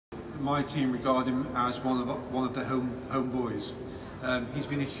my team regard him as one of the home boys. He's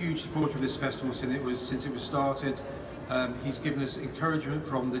been a huge supporter of this festival since it was started. He's given us encouragement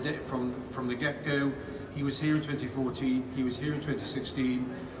from the get-go. He was here in 2014, he was here in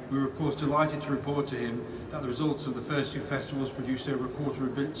 2016. We were of course delighted to report to him that the results of the first two festivals produced over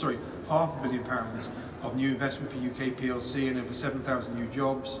 £500 million of new investment for UK PLC and over 7,000 new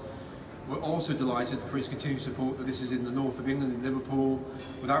jobs. We're also delighted for his continued support that this is in the north of England, in Liverpool.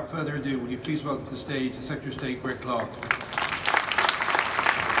 Without further ado, will you please welcome to the stage the Secretary of State, Greg Clark.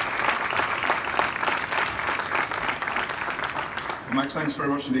 Max, thanks very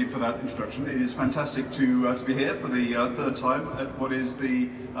much indeed for that introduction. It is fantastic to be here for the third time at what is the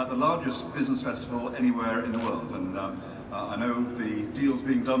largest business festival anywhere in the world. And I know the deals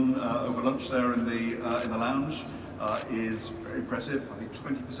being done over lunch there in the lounge is very impressive. I think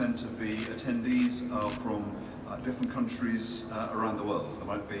 20% of the attendees are from different countries around the world. There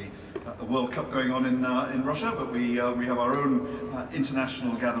might be a World Cup going on in Russia, but we have our own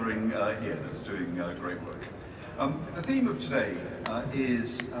international gathering here that's doing great work. The theme of today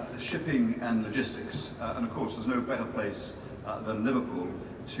is shipping and logistics, and of course there's no better place than Liverpool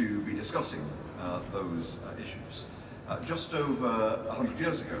to be discussing those issues. Just over 100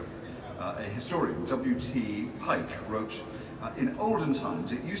 years ago, a historian, W.T. Pike, wrote, "In olden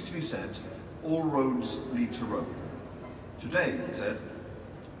times it used to be said, all roads lead to Rome. Today," he said,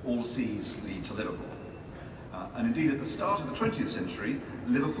 "all seas lead to Liverpool." And indeed, at the start of the 20th century,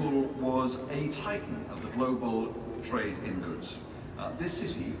 Liverpool was a titan of the global trade in goods. This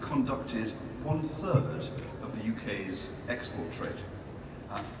city conducted 1/3 of the UK's export trade.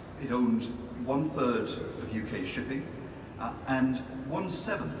 It owned 1/3 of UK shipping and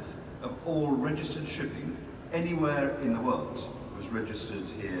 1/7 of all registered shipping anywhere in the world was registered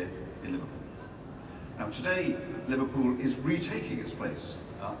here in Liverpool. Now today, Liverpool is retaking its place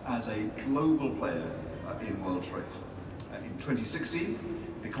as a global player in world trade. In 2016,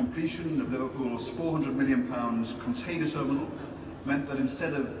 the completion of Liverpool's £400 million container terminal meant that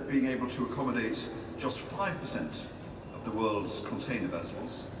instead of being able to accommodate just 5% of the world's container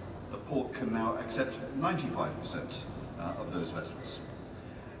vessels, the port can now accept 95% of those vessels.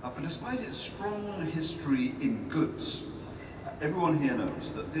 But despite its strong history in goods, everyone here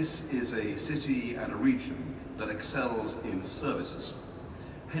knows that this is a city and a region that excels in services.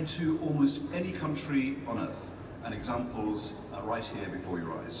 Head to almost any country on earth, and examples are right here before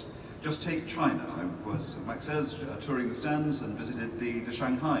your eyes. Just take China. I was, Max says, touring the stands and visited the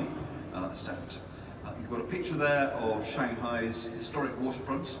Shanghai stand. You've got a picture there of Shanghai's historic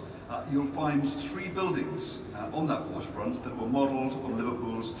waterfront. You'll find 3 buildings on that waterfront that were modelled on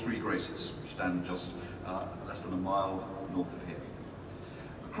Liverpool's 3 Graces, which stand just less than a mile north of here.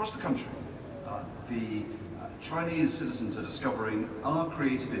 Across the country, the Chinese citizens are discovering our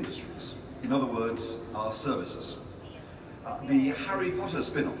creative industries, in other words, our services. The Harry Potter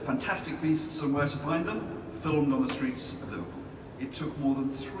spin-off, Fantastic Beasts and Where to Find Them, filmed on the streets of Liverpool. It took more than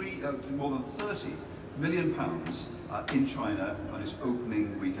 £30 million in China on its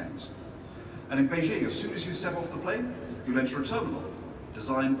opening weekend. And in Beijing, as soon as you step off the plane, you'll enter a terminal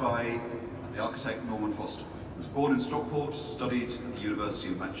designed by the architect Norman Foster, who was born in Stockport, studied at the University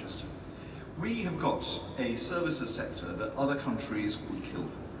of Manchester. We have got a services sector that other countries would kill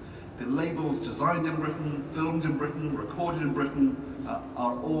for. The labels designed in Britain, filmed in Britain, recorded in Britain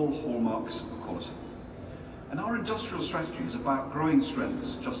are all hallmarks of quality. And our industrial strategy is about growing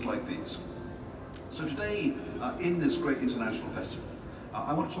strengths just like these. So today, in this great international festival,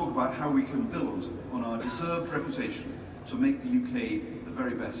 I want to talk about how we can build on our deserved reputation to make the UK the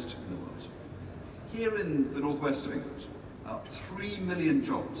very best in the world. Here in the northwest of England, 3 million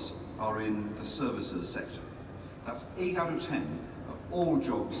jobs are in the services sector. That's 8 out of 10 of all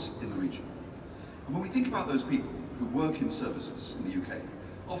jobs in the region. And when we think about those people who work in services in the UK,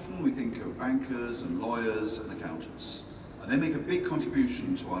 often we think of bankers and lawyers and accountants. And they make a big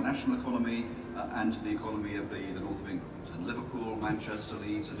contribution to our national economy and to the economy of the north of England. And Liverpool, Manchester,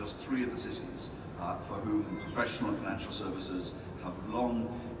 Leeds are just 3 of the cities for whom professional and financial services have long,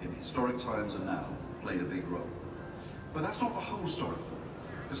 in historic times and now, played a big role. But that's not the whole story.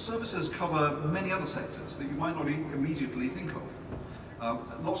 The services cover many other sectors that you might not immediately think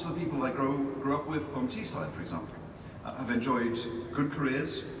of. Lots of the people I grew up with on Teesside, for example, have enjoyed good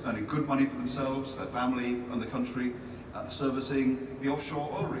careers, earning good money for themselves, their family and the country, servicing the offshore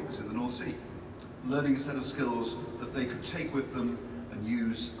oil rigs in the North Sea, learning a set of skills that they could take with them and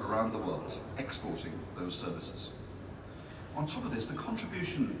use around the world, exporting those services. On top of this, the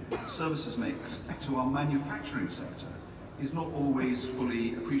contribution services makes to our manufacturing sector is not always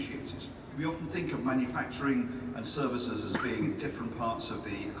fully appreciated. We often think of manufacturing and services as being in different parts of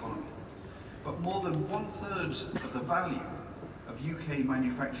the economy, but more than 1/3 of the value of UK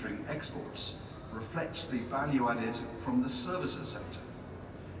manufacturing exports reflects the value added from the services sector,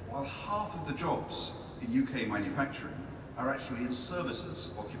 while half of the jobs in UK manufacturing are actually in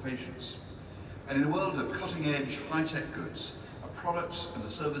services occupations. And in a world of cutting-edge, high-tech goods, a product and the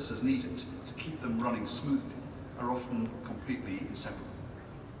services needed to keep them running smoothly are often completely inseparable.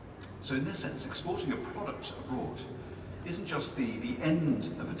 So in this sense, exporting a product abroad isn't just the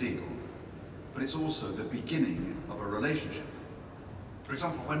end of a deal, but it's also the beginning of a relationship. For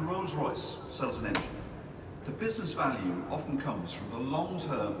example, when Rolls-Royce sells an engine, the business value often comes from the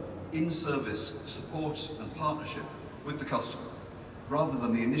long-term in-service support and partnership with the customer, rather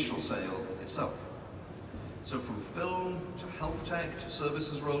than the initial sale itself. So from film to health tech to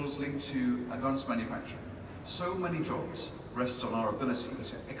services roles linked to advanced manufacturing, so many jobs rest on our ability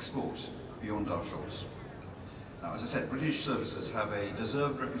to export beyond our shores. Now, as I said, British services have a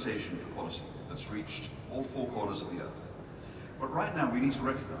deserved reputation for quality that's reached all four corners of the earth. But right now we need to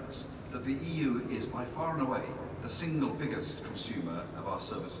recognise that the EU is by far and away the single biggest consumer of our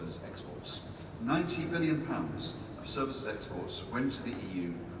services exports. £90 billion of services exports went to the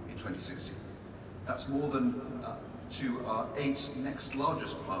EU in 2016. That's more than to our 8 next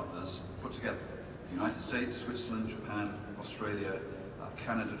largest partners put together: the United States, Switzerland, Japan, Australia,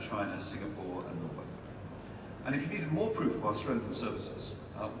 Canada, China, Singapore and Norway. And if you needed more proof of our strength in services,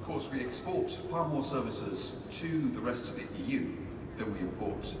 of course we export far more services to the rest of the EU than we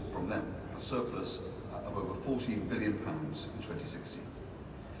import from them, a surplus of over £14 billion in 2016.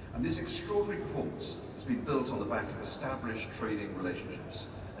 And this extraordinary performance has been built on the back of established trading relationships,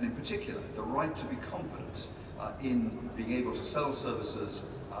 and in particular the right to be confident in being able to sell services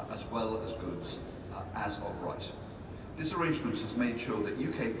as well as goods as of right. This arrangement has made sure that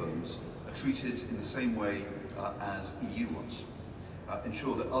UK firms are treated in the same way as EU ones,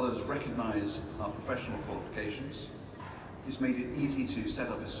 ensure that others recognise our professional qualifications. It's made it easy to set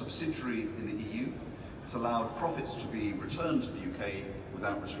up a subsidiary in the EU. It's allowed profits to be returned to the UK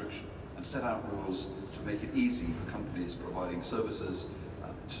without restriction, and set out rules to make it easy for companies providing services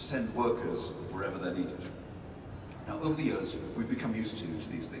to send workers wherever they're needed. Now, over the years, we've become used to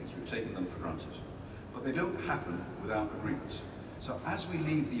these things. We've taken them for granted. But they don't happen without agreement. So as we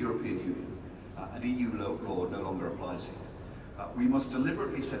leave the European Union, and EU law no longer applies here, we must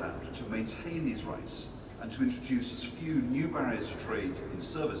deliberately set out to maintain these rights and to introduce as few new barriers to trade in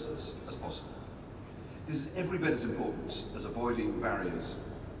services as possible. This is every bit as important as avoiding barriers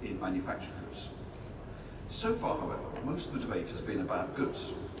in manufactured goods. So far, however, most of the debate has been about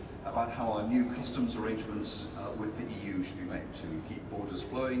goods, about how our new customs arrangements with the EU should be made to keep borders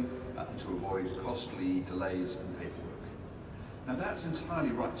flowing and to avoid costly delays and paperwork. Now that's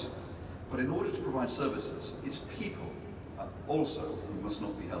entirely right, but in order to provide services, it's people also who must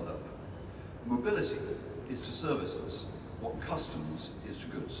not be held up. Mobility is to services what customs is to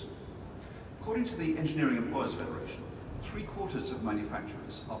goods. According to the Engineering Employers Federation, 3/4 of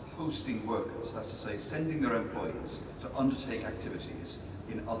manufacturers are posting workers, that's to say sending their employees to undertake activities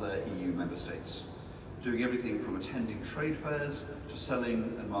in other EU member states, doing everything from attending trade fairs to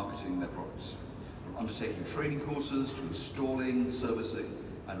selling and marketing their products, from undertaking training courses to installing, servicing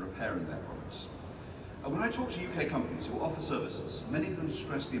and repairing their products. And when I talk to UK companies who offer services, many of them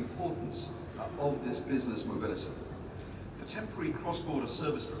stress the importance of this business mobility. The temporary cross-border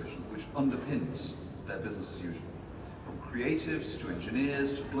service provision which underpins their business as usual. From creatives to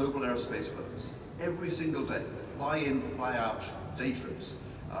engineers to global aerospace firms, every single day, fly in, fly out day trips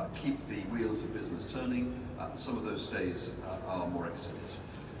keep the wheels of business turning. Some of those stays are more extended.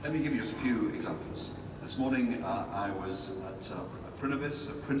 Let me give you just a few examples. This morning I was at Prinovis,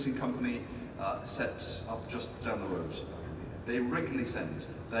 a printing company set up just down the road from here. They regularly send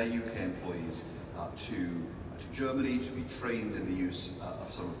their UK employees to Germany to be trained in the use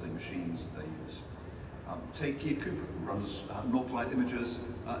of some of the machines they use. Take Keith Cooper, who runs Northlight Images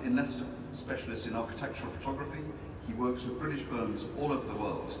in Leicester, specialist in architectural photography. He works with British firms all over the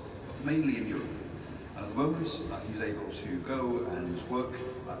world, but mainly in Europe. And at the moment, he's able to go and work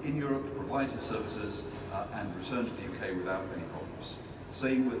in Europe, provide his services, and return to the UK without any problems.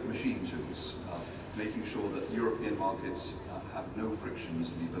 Same with machine tools, making sure that European markets have no frictions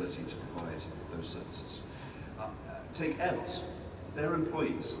in the ability to provide those services. Take Airbus. Their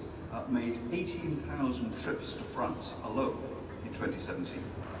employees made 18,000 trips to France alone in 2017.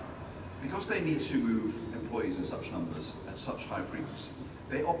 Because they need to move employees in such numbers at such high frequency,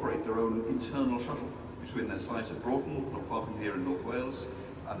 they operate their own internal shuttle between their site at Broughton, not far from here in North Wales,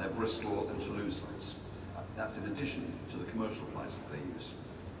 and their Bristol and Toulouse sites. That's in addition to the commercial flights that they use.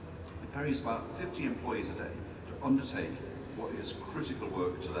 ferries about 50 employees a day to undertake what is critical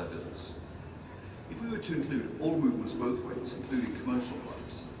work to their business. If we were to include all movements both ways, including commercial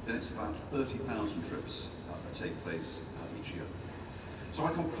flights, then it's about 30,000 trips that take place each year. So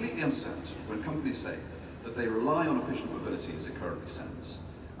I completely understand when companies say that they rely on efficient mobility as it currently stands,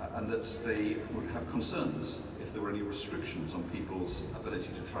 and that they would have concerns if there were any restrictions on people's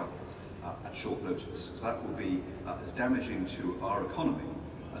ability to travel at short notice, because that would be as damaging to our economy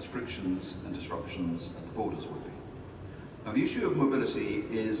as frictions and disruptions at the borders would be. Now, the issue of mobility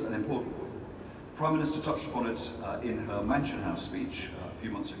is an important one. The Prime Minister touched upon it in her Mansion House speech a few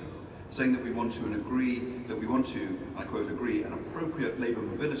months ago, saying that we want to, I quote, agree an appropriate labour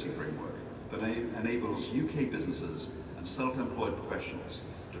mobility framework that enables UK businesses and self-employed professionals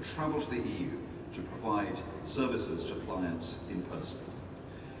to travel to the EU to provide services to clients in person.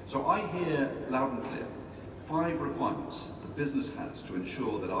 So I hear loud and clear 5 requirements that business has to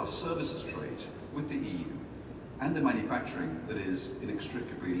ensure that our services trade with the EU and the manufacturing that is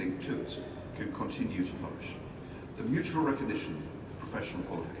inextricably linked to it can continue to flourish. The mutual recognition of professional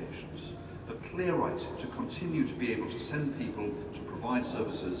qualifications, the clear right to continue to be able to send people to provide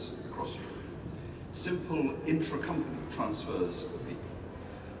services across Europe, simple intra-company transfers of people,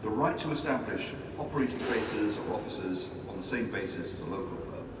 the right to establish operating bases or offices on the same basis as a local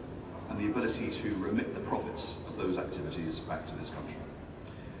firm, and the ability to remit the profits of those activities back to this country.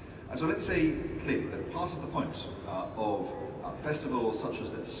 And so let me say clearly that part of the point of festivals such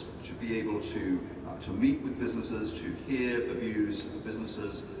as this should be able to meet with businesses, to hear the views of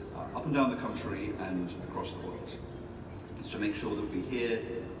businesses up and down the country and across the world. It's to make sure that we hear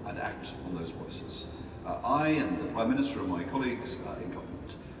and act on those voices. I and the Prime Minister and my colleagues in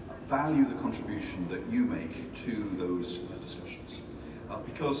government value the contribution that you make to those discussions.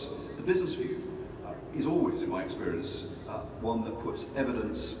 Because the business view is always, in my experience, one that puts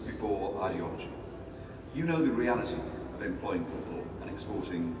evidence before ideology. You know the reality of employing people and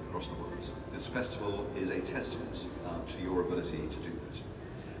exporting across the world. This festival is a testament to your ability to do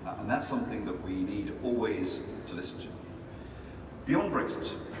that. And that's something that we need always to listen to. Beyond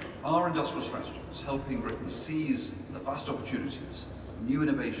Brexit, our industrial strategy is helping Britain seize the vast opportunities of new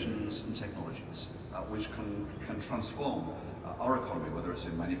innovations and technologies which can transform our economy, whether it's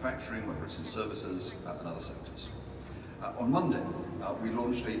in manufacturing, whether it's in services and other sectors. On Monday, we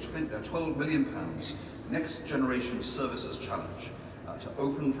launched a £12 million Next Generation Services Challenge to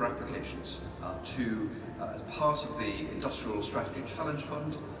open for applications as part of the Industrial Strategy Challenge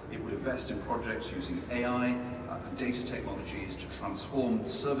Fund. It will invest in projects using AI and data technologies to transform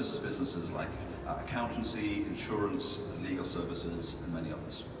services businesses like accountancy, insurance, and legal services, and many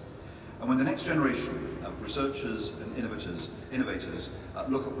others. And when the next generation of researchers and innovators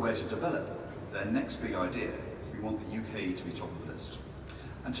look at where to develop their next big idea, we want the UK to be top of the list.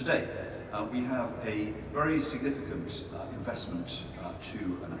 And today, we have a very significant investment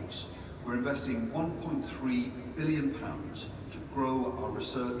to announce. We're investing £1.3 billion to grow our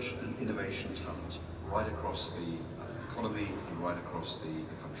research and innovation talent right across the economy and right across the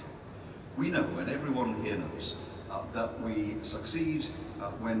country. We know, and everyone here knows, that we succeed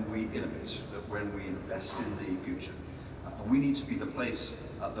when we innovate, that when we invest in the future. And we need to be the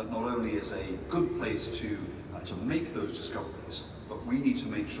place that not only is a good place to make those discoveries, but we need to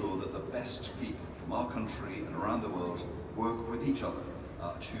make sure that the best people from our country and around the world work with each other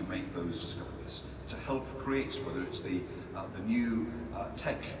to make those discoveries, to help create, whether it's the new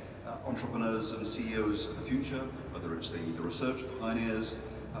tech entrepreneurs and CEOs of the future, whether it's the research pioneers,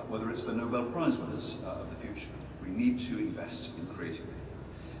 whether it's the Nobel Prize winners of the future. We need to invest in creating them.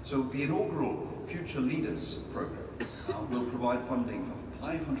 So the inaugural Future Leaders Programme will provide funding for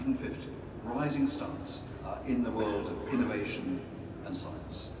 550 rising stars in the world of innovation and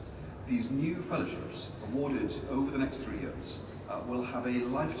science. These new fellowships, awarded over the next 3 years, will have a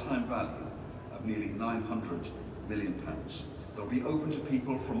lifetime value of nearly £900 million. They'll be open to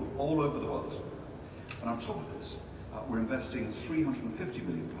people from all over the world. And on top of this, we're investing £350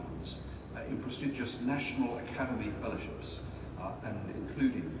 million in prestigious National Academy fellowships, and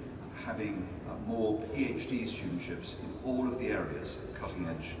including having more PhD studentships in all of the areas of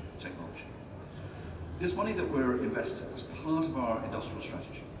cutting-edge technology. This money that we're investing as part of our industrial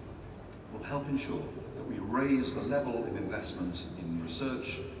strategy will help ensure that we raise the level of investment in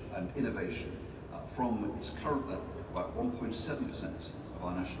research and innovation from its current level, about 1.7% of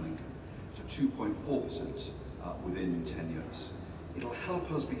our national income, to 2.4% within 10 years. It'll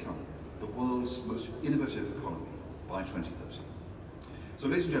help us become the world's most innovative economy by 2030. So,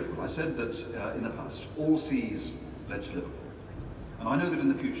 ladies and gentlemen, I said that in the past, all seas led to Liverpool. And I know that in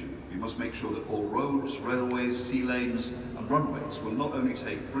the future, We must make sure that all roads, railways, sea lanes and runways will not only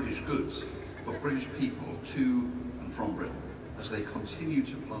take British goods, but British people to and from Britain as they continue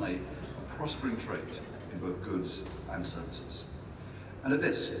to ply a prospering trade in both goods and services. And at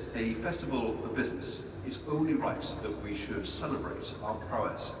this, a festival of business, it's only right that we should celebrate our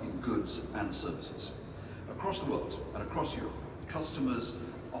prowess in goods and services. Across the world and across Europe, customers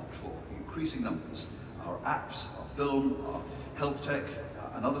opt for, in increasing numbers, our apps, our film, our health tech,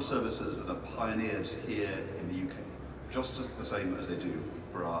 and other services that are pioneered here in the UK, just as the same as they do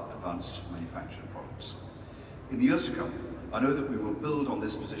for our advanced manufactured products. In the years to come, I know that we will build on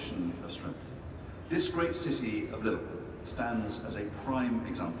this position of strength. This great city of Liverpool stands as a prime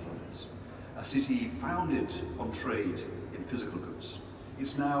example of this. A city founded on trade in physical goods.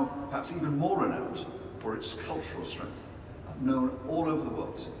 It's now perhaps even more renowned for its cultural strength, known all over the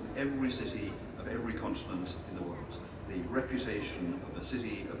world, in every city of every continent in the world. The reputation of the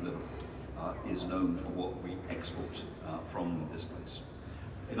city of Liverpool is known for what we export from this place.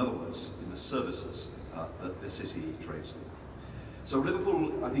 In other words, in the services that this city trades on. So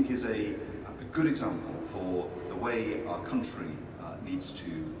Liverpool, I think, is a good example for the way our country needs to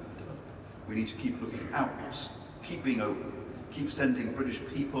develop. We need to keep looking outwards, keep being open, keep sending British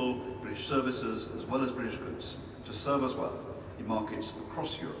people, British services, as well as British goods to serve us well in markets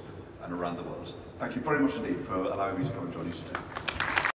across Europe and around the world. Thank you very much indeed for allowing me to come and join you today.